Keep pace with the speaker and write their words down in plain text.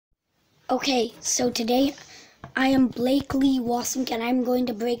Okay, so today I am Blake Lee Wasink and I'm going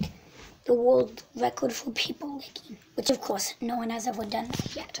to break the world record for people licking, which of course no one has ever done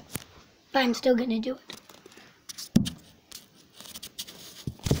that yet, but I'm still going to do it.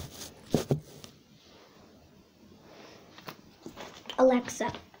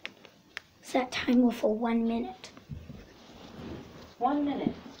 Alexa, set timer for 1 minute. 1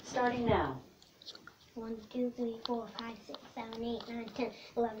 minute, starting now. 1, 2, 3, 4, 5, 6, 7, 8, 9, 10,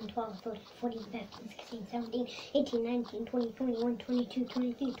 11, 12, 13, 14, 15, 16, 17, 18, 19, 20, 21, 22,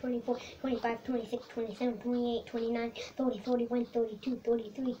 23, 24, 25, 26, 27, 28, 29, 30, 31, 32,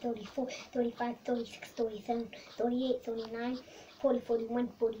 33, 34, 35, 36, 37, 38, 39, 40, 41,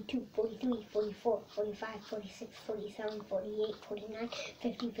 42, 43, 44, 45, 46, 47, 48, 49,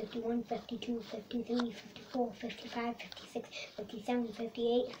 50, 51, 52, 53, 54, 55, 56, 57,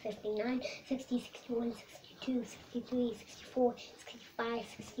 58, 59, 60, 61, 62, 63, 64, 65,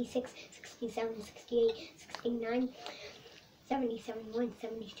 66, 67, 68, 69, 70, 71,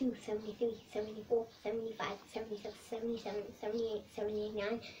 72, 73, 74, 75, 76, 77, 78,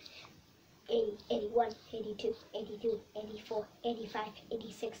 79, 80, 81, 82, 83, 84, 85,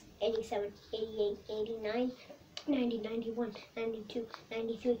 86, 87, 88, 89, 90, 91, 92,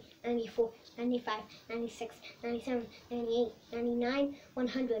 93, 94, 95, 96, 97, 98, 99,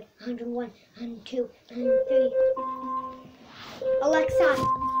 100, 101, 102, 103. Alexa,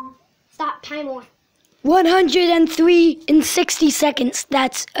 stop timer. 103 in 60 seconds.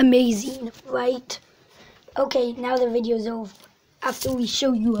 That's amazing, right? Okay, now the video's over. After we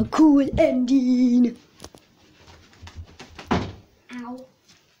show you a cool ending. Ow.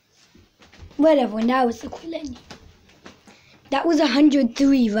 Whatever, now it's the cool ending. That was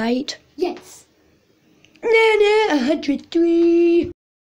 103, right? Yes. Nah, 103.